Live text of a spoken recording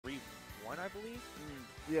believe.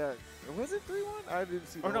 Yeah. Was it 3-1? I didn't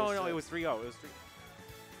see. Oh The no, whole no, set. it was 3-0. It was 3.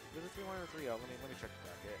 Was it 3-1 or 3-0? Let me check the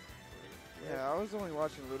bracket. Yeah, I was only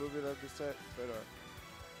watching a little bit of the set, but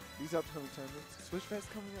these upcoming tournaments, Switch Fest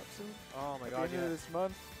coming up soon. Oh my At god, the end of this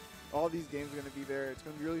month, all these games are going to be there. It's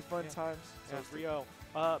going to be really fun times. So yeah,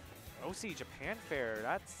 3-0. OC Japan Fair.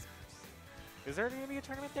 That's. Is there going to be a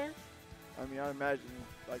tournament there? I mean, I imagine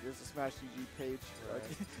like there's a Smash GG page,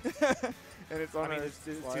 like, and it's on. I mean, our is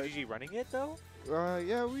slide. 2GG running it though?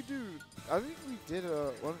 Yeah, we do. I think we did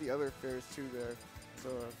one of the other fairs too there. So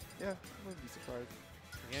yeah, I wouldn't be surprised.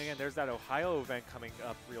 And again, there's that Ohio event coming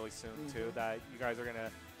up really soon too that you guys are gonna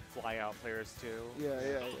fly out players to. Yeah.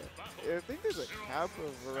 I think there's a cap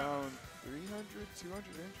of around 300, 200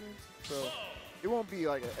 entrants. So it won't be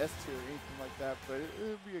like an S tier or anything like that, but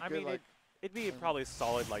it'll be a good like. It'd be probably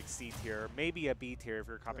solid like C tier, maybe a B tier if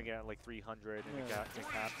you're coming in at like 300 in the caps,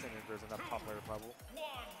 and if there's enough top player level.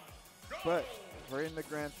 But we're in the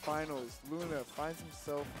grand finals. Luna finds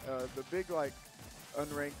himself the big like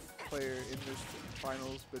unranked player in this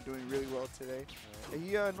finals, but doing really well today.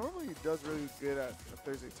 He normally does really good at a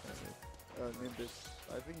Thursday tournament, Nimbus.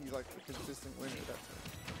 I think he's like a consistent winner at that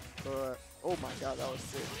time. So, oh my god, that was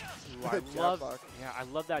sick. Ooh, I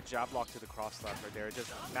love that jab block to the cross slash right there. It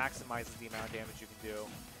just maximizes the amount of damage you can do.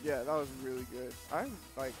 Yeah, that was really good. I've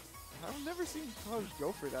never seen Cloud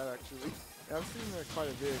go for that actually. I've seen that quite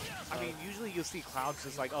a bit. I mean, usually you'll see Clouds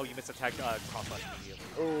just like, oh, you missed attack, cross slash immediately.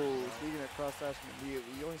 Oh, speaking of cross slash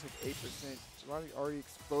immediately, he only took 8%. Jelani already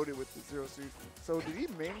exploded with the 0 suit. So did he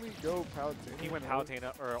mainly go Palutena? He went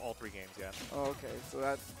Palutena, or all 3 games, yeah. Oh, okay. So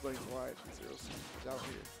that explains why the 0 suit is out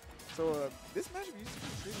here. So this matchup used to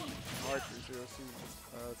be pretty hard for 0 suit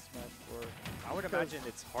Smash 4. I would imagine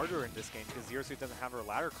it's harder in this game because 0 suit doesn't have her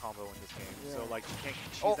ladder combo in this game. Yeah. So like you can't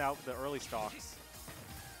cheese out the early stocks.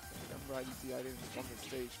 I'm glad you DI'd him on the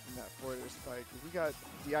stage from that forward spike. If we got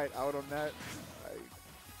DI'd out on that,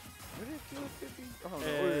 would it feel 50? I don't know.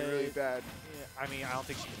 It would have been really bad. Yeah, I mean, I don't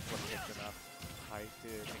think she can flip kick enough height to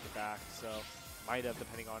take it back. So might have,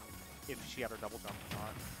 depending on if she had her double jump or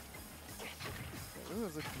not. Yeah,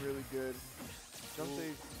 this looks really good.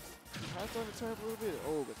 Jumpsteady has on the turn a little bit.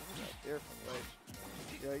 Oh, but look at that there from the ledge.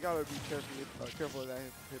 Yeah, you gotta be careful of that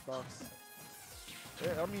hitbox.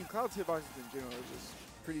 Yeah, I mean, Cloud's hitboxes in general are just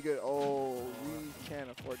pretty good. Oh, we can't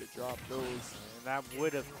afford to drop those. And that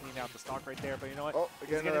would have cleaned out the stock right there, but you know what? Oh,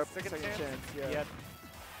 again, another second chance. Yeah. Yep.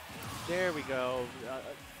 There we go.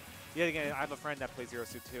 Yet again, I have a friend that plays 0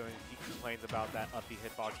 suit too, and he complains about that up B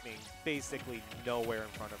hitbox being basically nowhere in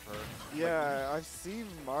front of her. Yeah, like, I've seen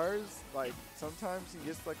Mars, like, sometimes he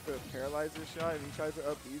gets, like, the paralyzer shot, and he tries to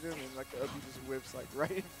up B them, and, like, the up B just whips, like,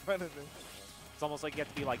 right in front of him. It's almost like you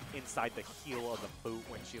have to be, like, inside the heel of the boot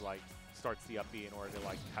when she, like, starts the up B in order to,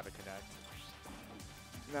 like, have it connect.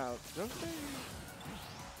 Now, Jumpsteady,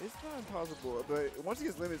 it's not impossible, but once he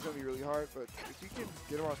gets limited, it's going to be really hard, but if you can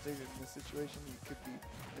get him off stage in this situation, he could be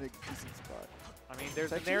in a decent spot. I mean, there's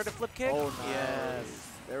the narrative flip kick. Oh, nice. Yes.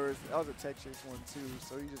 That was a tech chase one, too,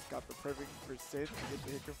 so he just got the perfect percent to get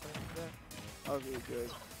the hicker frame with that. That was really good.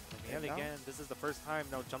 And again, this is the first time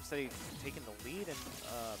Jumpsteady's taken the lead in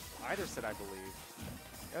either set, I believe.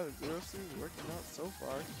 Yeah, the 0 suit is working out so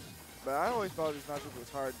far. But I always thought this matchup was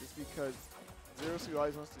hard just because 0 suit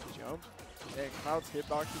always wants to jump, and Cloud's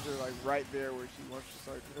hitboxes are like right there where she wants to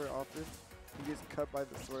start her offense. He gets cut by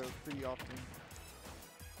the soil pretty often.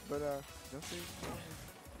 But Jumpsteady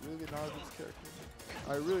really good knowledge of his character.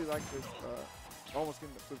 I really like this, almost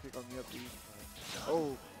getting the flip kick on the up B.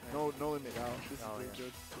 Oh, no limit now. This is really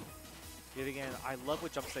good. Yet again, I love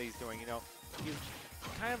what Jumpsteady's doing. You know, he's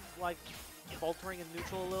kind of like faltering in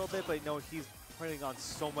neutral a little bit, but you know, he's putting on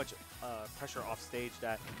so much pressure off stage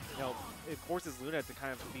that, you know, it forces Luna to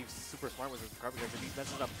kind of be super smart with his recovery, because if he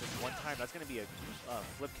messes up just one time, that's going to be a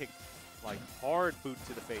flip kick, like hard boot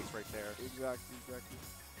to the face right there. Exactly.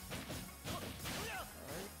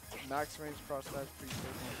 Alright, max range cross slash pretty safe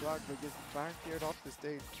on block, but gets back aired off the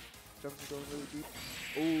stage. Jumps going really deep.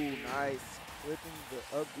 Ooh, nice. Flipping the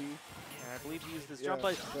up B. And I believe he used his jump,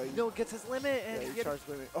 but no, it gets his limit. And he charged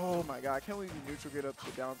limit. Oh my god, I can't believe he neutral get up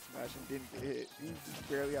the down smash and didn't get hit. He just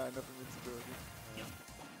barely had enough invincibility.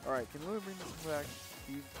 Alright, can Luna bring this back?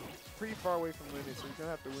 He's pretty far away from limit, so he's going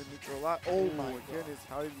to have to win neutral a lot. Oh my goodness,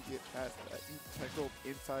 how did he get past that? He tackled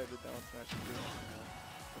inside the down smash.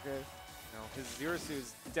 Okay. No, his 0 suit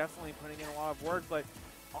is definitely putting in a lot of work, but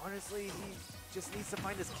honestly, he just needs to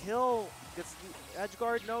find his kill. Gets the edge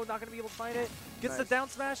guard. No, not going to be able to find it. Gets the down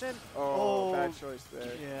smash in. Oh, bad choice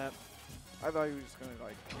there. Yeah. I thought he was just going to,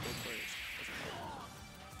 like, go for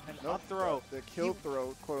it. Up throw. The kill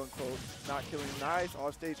throw, quote unquote, not killing. Nice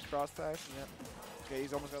off stage cross slash. Yep. Okay,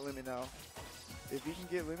 he's almost at limit now. If he can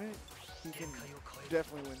get limit, he can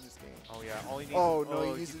definitely win this game. Oh yeah, all he needs. Oh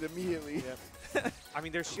no, he needs it immediately. Yep. I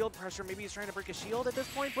mean, there's shield pressure. Maybe he's trying to break a shield at this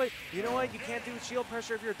point, but you know what? You can't do shield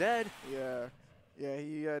pressure if you're dead. Yeah. Yeah,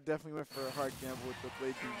 he definitely went for a hard gamble with the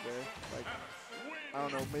blade beam there. Like, I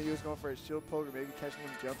don't know, maybe he was going for a shield poke or maybe catching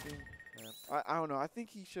him jumping. Yeah. I don't know. I think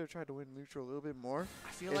he should have tried to win neutral a little bit more.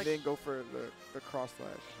 I feel and like then go for the cross slash.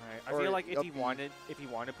 Right. I feel like if he wanted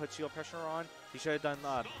to put shield pressure on, he should have done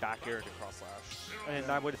back air to cross slash, and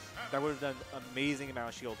that would have done amazing amount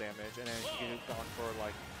of shield damage, and then he could have gone for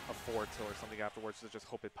like a forward tilt or something afterwards to just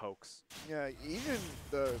hope it pokes. Yeah, even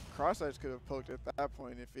the cross slash could have poked at that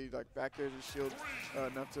point if he like back airs his shield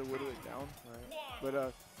enough to whittle it down. Right.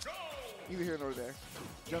 But either here nor there.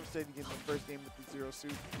 Jumpsteady getting the first game with the zero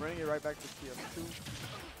suit, running it right back to PS2.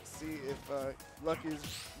 See if luck is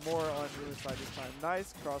more on the other side this time.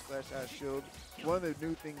 Nice cross slash as shield. One of the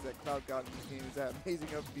new things that Cloud got in this game is that amazing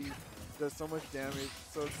up B does so much damage.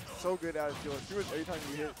 So good out of shield. Pretty much every time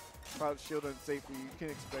you hit Cloud's shield unsafely, you can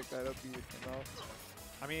expect that up B to come out.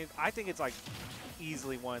 I mean, I think it's like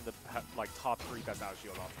easily one of the like top 3 best out of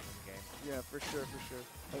shield options in the game. Yeah, for sure, for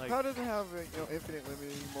sure. Like, Cloud doesn't have infinite limit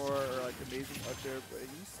anymore or like amazing up there, but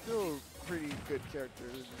he's still pretty good character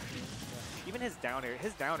in this game. Yeah. Even his down air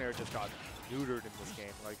just got neutered in this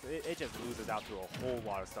game. Like it just loses out to a whole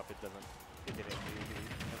lot of stuff it didn't do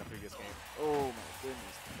in the previous game. Oh my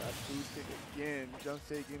goodness, that boost kick again.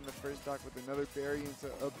 Jumpsteady getting the first stock with another berry into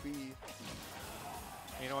a B.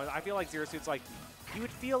 You know, I feel like Zero Suit's like, you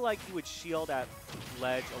would feel like you would shield at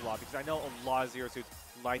ledge a lot, because I know a lot of Zero Suits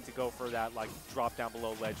like to go for that like drop down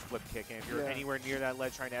below ledge flip kick, and if you're anywhere near that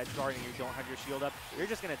ledge trying to edge guard and you don't have your shield up, you're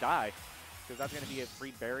just going to die, because that's going to be a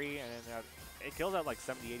free berry, and it kills at like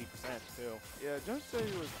 70–80% too. Yeah,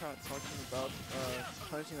 Jumpsteady was kind of talking about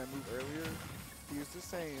punishing that move earlier. He was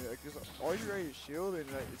just saying, like, just all you're ready to shield, and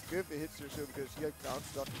it's good if it hits your shield because he like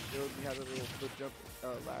bounced off the shield and he had a little flip jump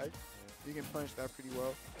lag. You can punish that pretty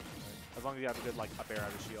well. As long as you have a good like up air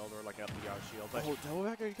out of shield or like up B out of shield. But double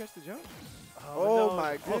back air to catch the jump? Oh no.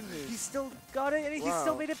 My goodness. He still got it, and he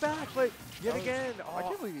still made it back. But yet again, I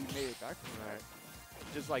can't believe he made it back from that.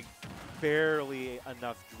 Just like barely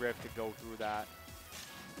enough drift to go through that.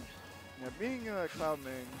 Yeah, being a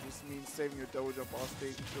Cloudman just means saving your double jump off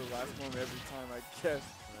stage until the last moment every time, I guess.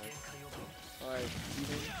 Alright,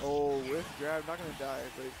 with grab, not gonna die,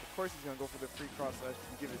 but of course he's gonna go for the free cross slash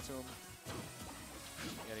and give it to him.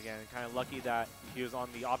 Yet again, kind of lucky that he was on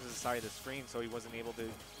the opposite side of the screen, so he wasn't able to,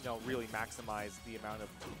 really maximize the amount of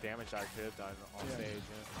damage that I could have done on stage.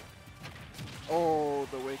 Yeah. Oh,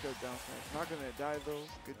 the wake up down smash. Not gonna die though.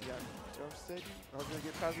 Good reaction. Jumpsteady. I was gonna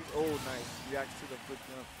get past this. Oh, nice. Reacts to the flip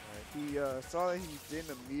jump. Right. He saw that he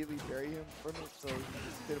didn't immediately bury him from it, so he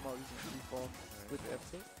just hit him out using free fall with the F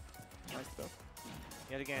tilt. Nice stuff.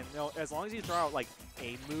 Yet again, as long as you throw out like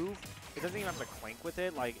a move, it doesn't even have to clank with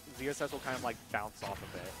it. Like ZSS will kind of like bounce off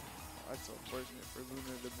of it. Oh, that's so unfortunate for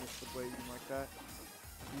Luna to miss the blade even like that.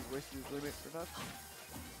 He's wasted his limit for nothing.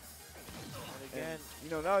 And again,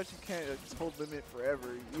 now that you can't just hold limit forever,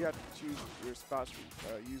 you have to choose your spots to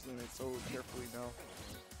use limit so carefully now.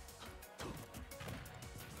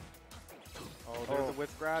 Oh, there's a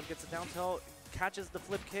whiff grab, gets a down tilt, catches the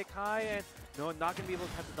flip kick high, and no, not going to be able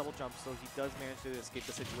to catch the double jump, so he does manage to escape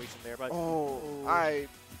the situation there. But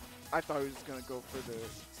I thought he was just going to go for the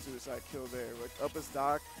suicide kill there. Like, up a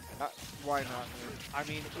stock, why not? I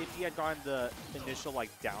mean, if he had gotten the initial, like,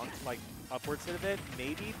 down, like, upwards hit of it,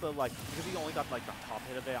 maybe, but, like, because he only got, like, the top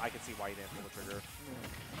hit of it, I could see why he didn't pull the trigger.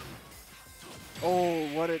 Yeah. Oh,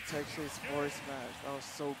 what a tech chase forward smash. That was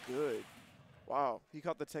so good. Wow. He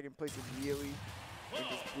caught the tech in place immediately and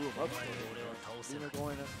just blew him up. Luna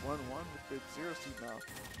going at 1-1 with the zero seed now.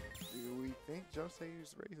 Do we think Jumpsteady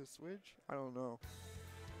is ready to switch? I don't know.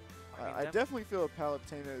 I definitely feel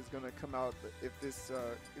Palutena is going to come out if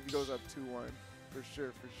he goes up 2-1. For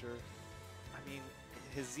sure, for sure. I mean,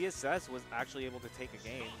 his ZSS was actually able to take a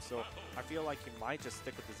game, so I feel like he might just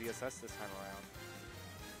stick with the ZSS this time around.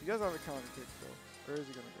 He does have a counter kick though. Where is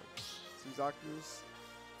he going to go? Suzaku's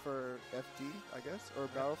for FD, I guess? Or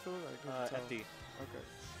Battlefield? I couldn't tell. FD. Okay.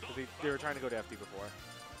 Because they were trying to go to FD before.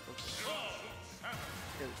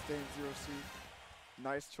 Okay, stay in zero seed.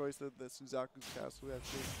 Nice choice of the Suzaku's Castle. We have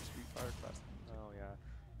Street Fighter class. Oh, yeah.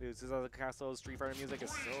 Dude, Suzaku's Castle Street Fighter music is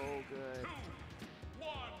so good.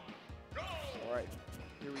 Alright,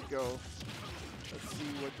 here we go. Let's see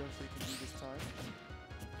what Jumpsteady can do this time.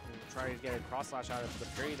 try to get a cross slash out of the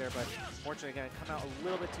parry there, but unfortunately gonna come out a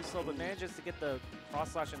little bit too slow, but manages to get the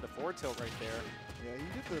cross slash into forward tilt right there. Yeah, you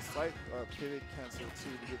get the slight pivot cancel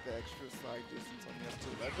too to get the extra slide distance on the up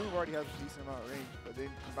tilt. That move already has a decent amount of range, but then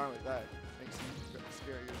combined with that, makes him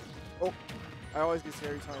scarier. Oh, I always get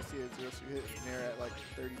scared every time I see a zero, so you hit an air at like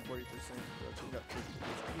 30–40%.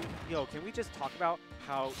 Yo, can we just talk about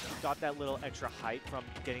how he got that little extra height from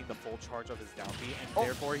getting the full charge of his down B, and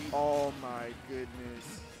therefore he... Oh my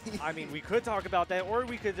goodness. I mean, we could talk about that, or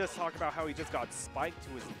we could just talk about how he just got spiked to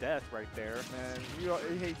his death right there. Man, you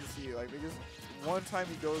hate to see it. Like, they just, one time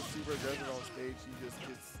he goes super aggressive on stage, he just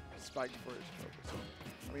gets spiked for his focus. So,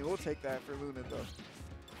 I mean, we'll take that for Luna, though.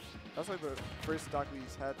 That's like the first stock we've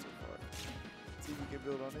had so far. Let's see if we can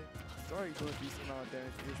build on it. He's already doing a decent amount of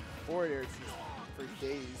damage. His forward air is just for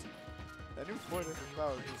days. That new forward air from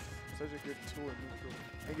Cloud is such a good tool in neutral.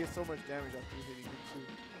 He gets so much damage after hitting him, too.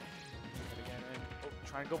 Again, and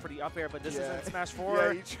try and go for the up air, but this isn't Smash 4.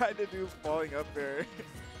 Yeah, he tried to do falling up air.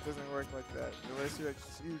 Doesn't work like that. Unless you're a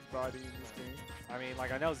huge body in this game. I mean,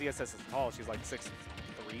 like, I know ZSS is tall. She's like 6'3"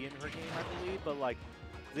 in her game, I believe, but like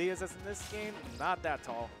ZSS in this game, not that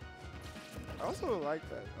tall. I also like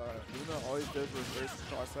that Luna always does reverse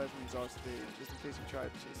cross slash when he's off stage. Just in case you try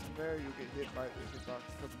to chase him there, you'll get hit by the hitbox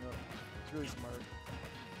coming up. It's really smart.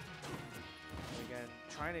 Again,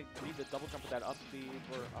 trying to read the double jump with that up B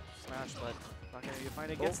or up smash, but not going to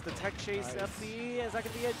find it. Gets the tech chase up B. Is that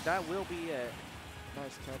going to be it? That will be it.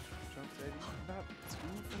 Nice catch from Jumpsteady. Not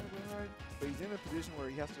too far behind, but he's in a position where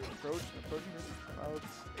he has to approach. And approaching versus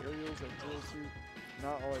Clouds, aerials, and zero suit,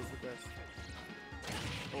 not always the best.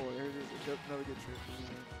 Oh, there it is. Another good trick for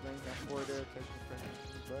Luna. Laying that forward air, catching the pressure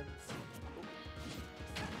from the buttons.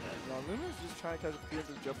 Now, Luna's just trying to catch a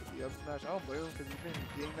preemptive jump with the up smash. I don't blame him because he's been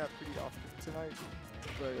getting that pretty often tonight.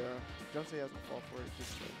 But Jumpsteady has to fall for it.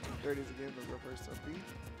 Just there it is again, the reverse up B.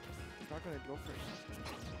 He's not going to go for it.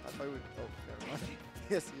 I thought he would. Oh, never mind.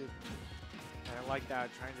 Yes, he is. And I like that,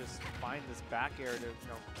 trying to just find this back air to, you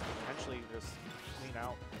know, potentially just clean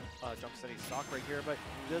out Jumpsteady stock right here. But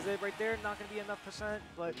does it right there? Not going to be enough %,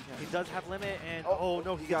 but he does have limit. And oh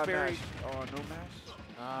no, he got buried. Oh, no mash.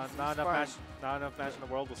 Not enough mash in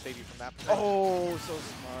the world will save you from that %. Oh, so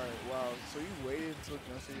smart. Wow. So you waited until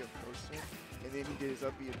Jumpsteady approached him, and then he did his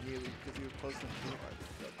up B immediately because he was close to him.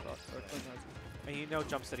 And you know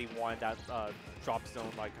Jumpsteady won that drop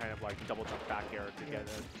zone, like kind of like double jump back air to get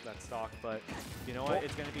that stock, but you know what?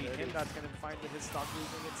 It's going to be him that's going to find his stock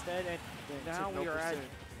losing instead, and now we are at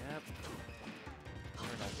we're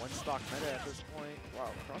in a one stock meta at this point. Wow,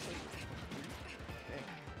 process. Dang.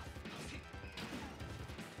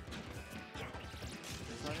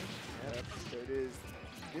 Yep, there it is.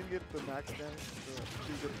 Didn't get the max damage, so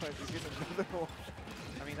he's a get another one.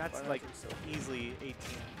 I mean, that's like easily 15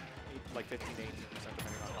 to 18%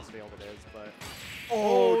 depending on how scaled it is, but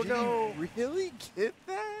oh no! Did he really get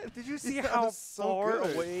that? Did you see how far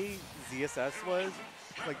away ZSS was?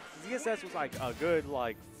 Like ZSS was like a good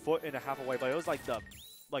like foot and a half away, but it was like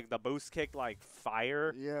the boost kick like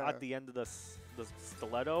fire at the end of the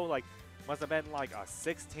stiletto. Like must have been like a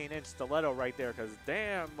 16-inch stiletto right there, because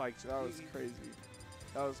damn, like that was crazy.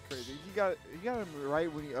 That was crazy. He got him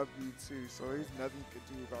right when he up B too, so there's nothing you could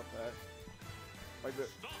do about that. Like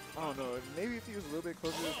I don't know. Maybe if he was a little bit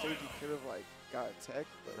closer to the stage, he could have like got a tech.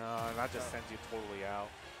 But no, that just sends you totally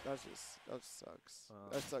out. That sucks.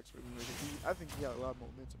 That sucks for him. I think he got a lot of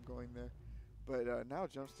momentum going there. But now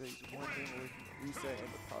Jumpsteady's one game away from the reset,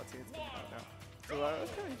 and the Palatine's coming out now. So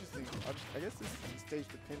that's kind of interesting. I guess this is stage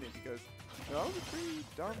dependent because that was a pretty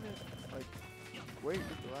dominant like weight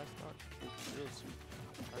with the last stock with zero suit.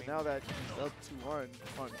 But now that he's up 2-1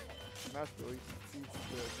 on Smashville, he sees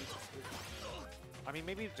the switch. I mean,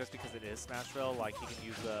 maybe just because it is Smashville, like he can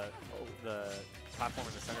use the platform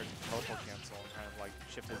in the center to teleport cancel and kind of like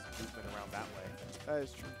shift his movement around that way. That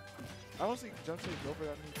is true. I don't think Jumpsteady go for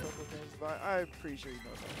that many teleport cancels, but I'm pretty sure he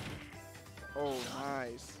knows that. Oh,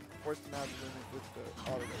 nice. Forced him out of the limit with the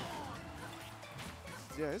auto.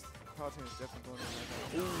 Yeah, this Palatine is definitely going on right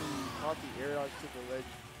now. Ooh, caught the air dodge to the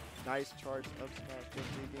ledge. Nice charge up smash.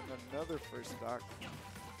 Jumpsteady getting another first stock.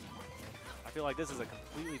 I feel like this is a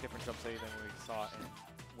completely different Jumpsteady than we saw in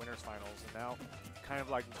Winners Finals, and now kind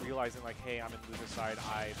of like realizing like, hey, I'm in loser side,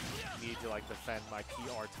 I need to like defend my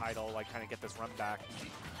PR title, like kind of get this run back.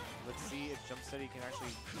 Let's see if Jumpsteady can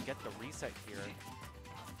actually get the reset here.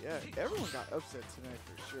 Yeah, everyone got upset tonight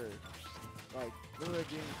for sure. Like, Luna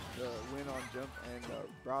getting the win on Jump, and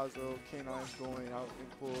Brazo, K9's going out in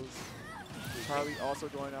pools. Charlie also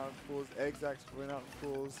going out in pools. Exact's going out in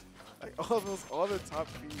pools. Like, all the top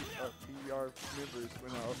PR members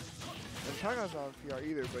went out. And Kagan's not on PR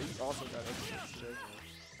either, but he also got upset today.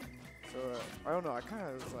 So I don't know. I kind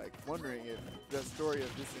of was like wondering if the story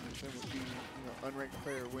of this MSM would be, you know, unranked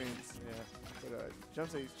player wins. Yeah. But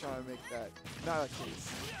Jumpsteady's trying to make that not a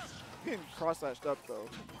case. He's getting cross-lashed up though.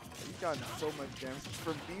 He's gotten so much damage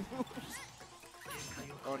from B moves.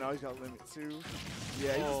 Oh, now he's got limit too.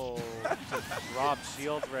 Yeah. Just dropped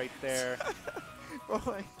shield right there. Oh,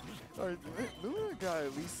 like, Luna got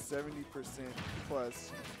at least 70%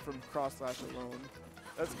 plus from cross-slash alone.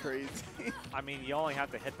 That's crazy. I mean, you only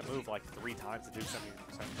have to hit the move like 3 times to do 70%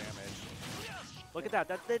 damage. Look at that.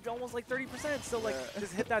 That did almost like 30%. So, like,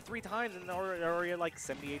 just hit that 3 times and already at like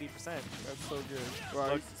 70, 80%. That's so good.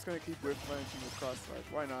 Wow, he's just going to keep whip punching with cross-slash.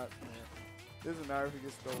 Why not? Yeah. Doesn't matter if he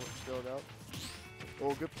gets spelled out.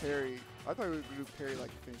 Oh, good parry. I thought we would do parry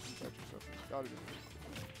like finishing touch or something. That would have been good.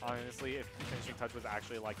 Honestly, if finishing touch was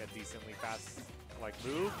actually like a decently fast like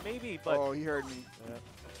move, maybe, but... Oh, he heard me.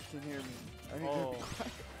 He can hear me. I need to be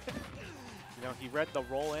quiet. You know, he read the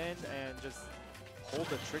roll in and just pulled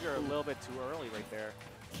the trigger a little bit too early right there.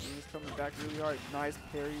 He's coming back really hard. Nice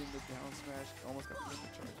parry in the down smash. Almost got the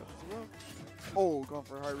charge up as well. Oh, going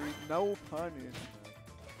for a hard read. No punish.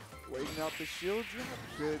 Waiting out the shield drop.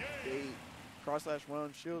 Good bait. Cross-slash one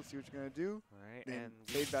on shield. See what you're going to do. All right, then and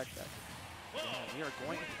fade back. Yeah, we are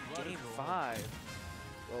going into game 5.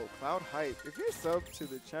 Oh, Cloud Hype. If you're sub to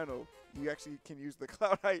the channel, you actually can use the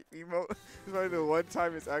Cloud Hype emote. It's probably the one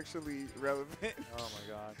time it's actually relevant. Oh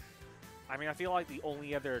my god. I mean, I feel like the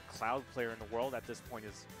only other Cloud player in the world at this point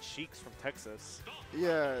is Cheeks from Texas.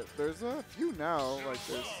 Yeah, there's a few now. Like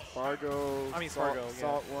there's Fargo,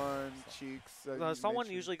 Salt One, Cheeks. Salt One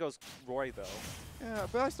usually goes Roy though. Yeah,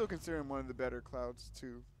 but I still consider him one of the better Clouds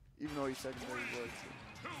too, even though he's secondary Roy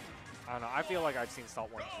too. I don't know. I feel like I've seen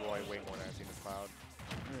Salt One's Roy way more than I've seen his Cloud.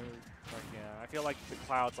 Really? Like, yeah, I feel like the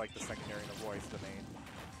Cloud's like the secondary and the Roy's the main.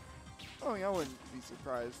 Oh yeah, I wouldn't be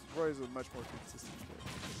surprised. Roy's a much more consistent character.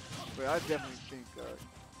 But I definitely think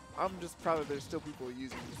I'm just proud that there's still people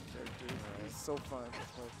using this character. Right. It's so fun.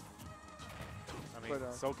 I mean,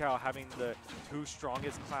 SoCal having the 2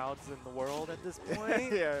 strongest Clouds in the world at this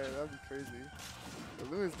point. Yeah, that'd be crazy.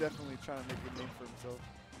 But Luna's definitely trying to make a name for himself.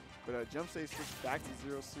 But Jumpsteady switched back to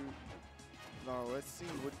Zero Suit. No, let's see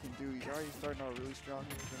what he can do. He's already starting out really strong.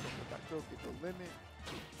 He's gonna go for back throw, get the limit.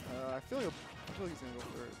 I feel like he's gonna go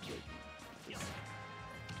for it.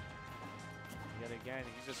 Yet again,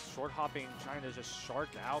 he's just short hopping, trying to just shark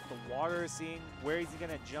out the water, seeing where is he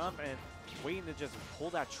gonna jump and waiting to just pull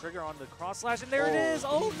that trigger on the cross slash. And there it is!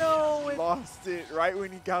 Oh no! Lost it right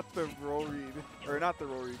when he got the roll read, or not the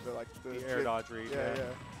roll read, but like the air dodge read. Yeah.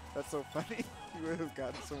 That's so funny. He would have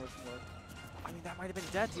gotten so much more. I mean, that might have been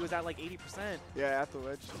death. He was at like 80%. Yeah, at the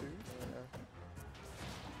ledge too. Yeah.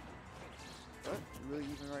 But really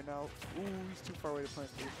even right now. Ooh, he's too far away to punch.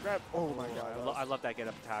 Grab. Oh my god. I love that get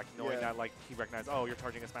up attack, knowing that like he recognized, oh, you're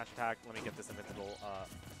charging a smash attack. Let me get this invincible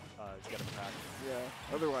get up attack.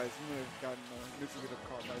 Yeah. Otherwise, he would have gotten Mitsu would have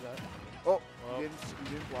caught by that. Oh, he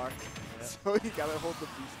didn't block. Yeah. So he gotta hold the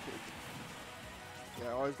boost kick.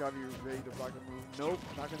 Yeah, always gotta be ready to block a move. Nope,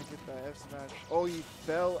 not gonna get that F smash. Oh, he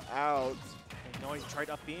fell out. And no, he tried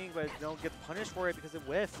up being, but don't get punished for it because it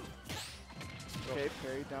whiffed. Okay,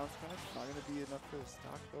 parry down smash. Not gonna be enough for the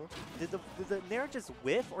stock though. Did the Nair just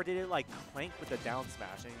whiff, or did it like clank with the down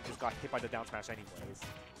smash and he just got hit by the down smash anyways?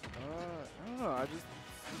 I don't know. I just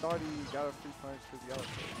thought he got a free punch because he got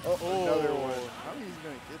a another one. How many is he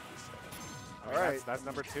gonna get this time? All right, that's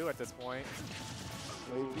number 2 at this point.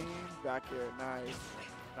 Beam back air, nice.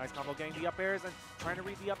 Nice combo, getting the up airs and trying to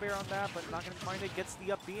read the up air on that, but not gonna find it. Gets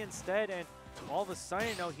the up B instead, and all of a sudden,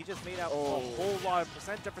 he just made out a whole lot of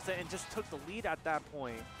percent deficit and just took the lead at that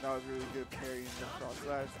point. That was really good parry in the cross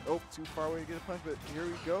slash. Oh, too far away to get a punch, but here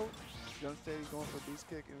we go. Jumpsteady going for a boost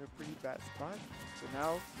kick in a pretty bad spot. So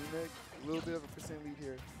now, Luna, a little bit of a percent lead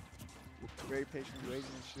here. Very patiently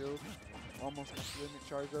raising his shield. Almost got the limit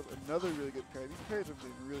charged up. Another really good parry. These parries have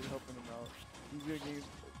been really helping him out. He's going to gain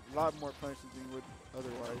a lot more punches than he would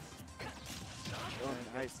otherwise. Oh,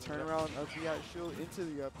 nice turnaround of the shield into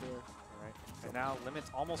the up there. Right. And now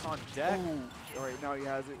Limit's almost on deck. Ooh. All right, now he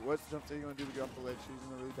has it. What's Jumpsteady going to do to get off the ledge? He's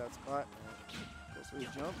in a really bad spot. Goes for the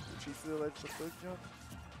jump. Retreats to the ledge for the first jump.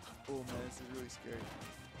 Oh man, this is really scary.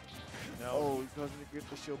 No. Oh, he's going to get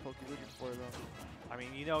the shield poke he's looking for though. I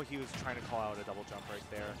mean, you know he was trying to call out a double jump right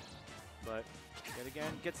there. But yet again,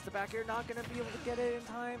 gets the back air, not going to be able to get it in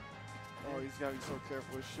time. Oh, he's got to be so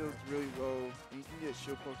careful. His shield's really low. He can get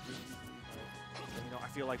shield poke really easily. And, I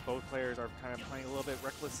feel like both players are kind of playing a little bit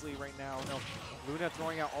recklessly right now. Luna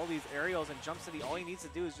throwing out all these aerials, and Jumpsteady, all he needs to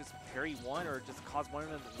do is just parry one or just cause one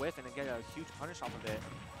of them to whiff and then get a huge punish off of it.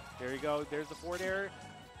 There you go. There's the forward air.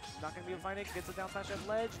 Not going to be able to find it. Gets a down smash at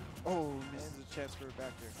ledge. Oh, misses a chance for a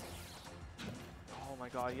back air.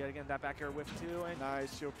 god, yet again, that back air whiff too. And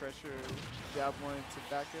Nice shield pressure. Jab one into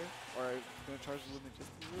back air. Alright, gonna charge the limit just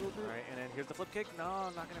a little bit. Alright, and then here's the flip kick. No,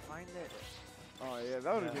 I'm not gonna find it. Oh yeah,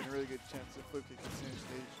 that would have been a really good chance to flip kick the center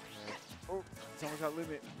stage. Yeah. Oh, he's almost got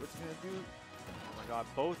limit. What's he gonna do? Oh my god,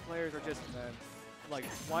 both players are just Man. like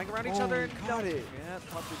flying around each other. He got it. Yeah,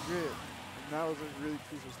 Caught the grip. And that was a really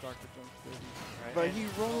crucial stock for Jumpsteady. right, But and- he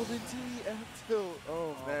rolled into the F tilt.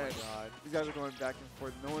 Oh, Oh man. my god. These guys are going back and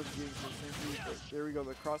forth. No one's getting to the same lead, but there we go.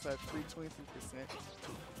 The cross at 323%.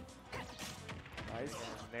 Nice.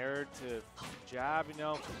 And there to jab, you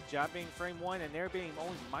know, jab being frame 1, and there being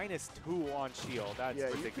only -2 on shield. That's Yeah,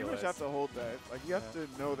 you pretty ridiculous. much have to hold that. Like, you have Yeah.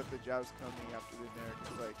 to know that the jab's coming after the nair,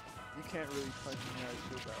 because, like, you can't really punch in there and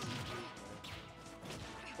shield that easily.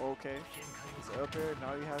 Okay. He's up there.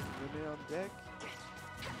 Now he has the limit on deck.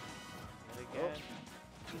 And again,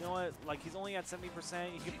 you know what? Like, he's only at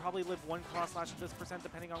 70%. You could probably live one cross slash at this percent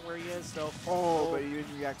depending on where he is. So, Oh, but he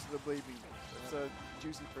didn't react to the blade beam. That's a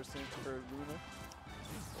juicy percent for Luna.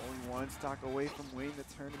 Only one stock away from winning the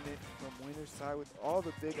tournament from winner's side with all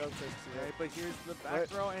the big upsets today. right, but here's the back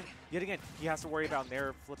throw, and yet again, he has to worry about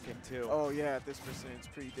nair flip kick too. Oh yeah, at this percent, it's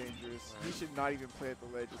pretty dangerous. He should not even play at the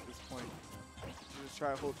ledge at this point. Just try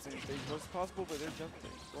to hold the same stage as much as possible, but they're jumping.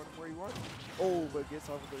 Going where you want. Oh, but gets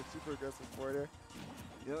off of a super aggressive forward.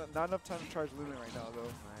 Yeah, not enough time to charge limit right now, though.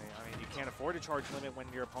 Right, I mean, you can't afford to charge limit when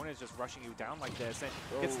your opponent is just rushing you down like this, and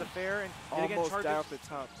gets Oh. the fair, and yet again Almost charges. down off the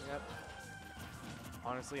top. Yep.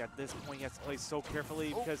 Honestly, at this point, he has to play so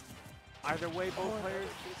carefully Oh. because either way, both Oh, players.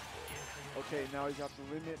 Okay, now he's got the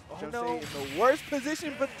limit. Oh, Jumpsteady no. in the worst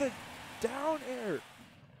position, but the down air.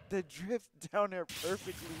 The drift down air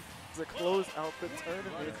perfectly to close out the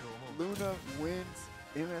tournament. Luna wins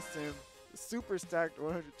MSM, super stacked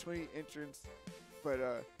 120 entrance, but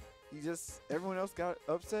everyone else got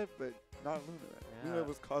upset, but not Luna. Yeah. Luna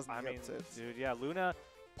was causing I the mean, upsets. dude, yeah, Luna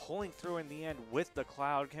pulling through in the end with the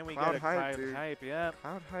cloud. Can we Cloud get a hype, cloud dude. hype? Yeah.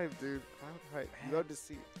 Cloud hype, dude. Cloud hype. You love to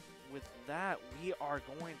see it. With that, we are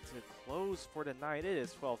going to close for tonight. It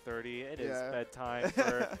is 12:30. It is Yeah. bedtime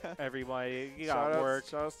for everybody. You got Shout work.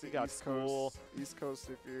 Shout outs to you got East school. Coast. East Coast,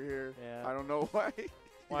 if you're here. Yeah. I don't know why. You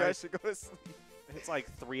Why? guys should go to sleep. It's like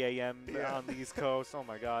 3 a.m. Yeah. on the East Coast. Oh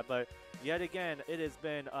my God! But yet again, it has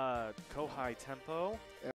been Kohai Tempo.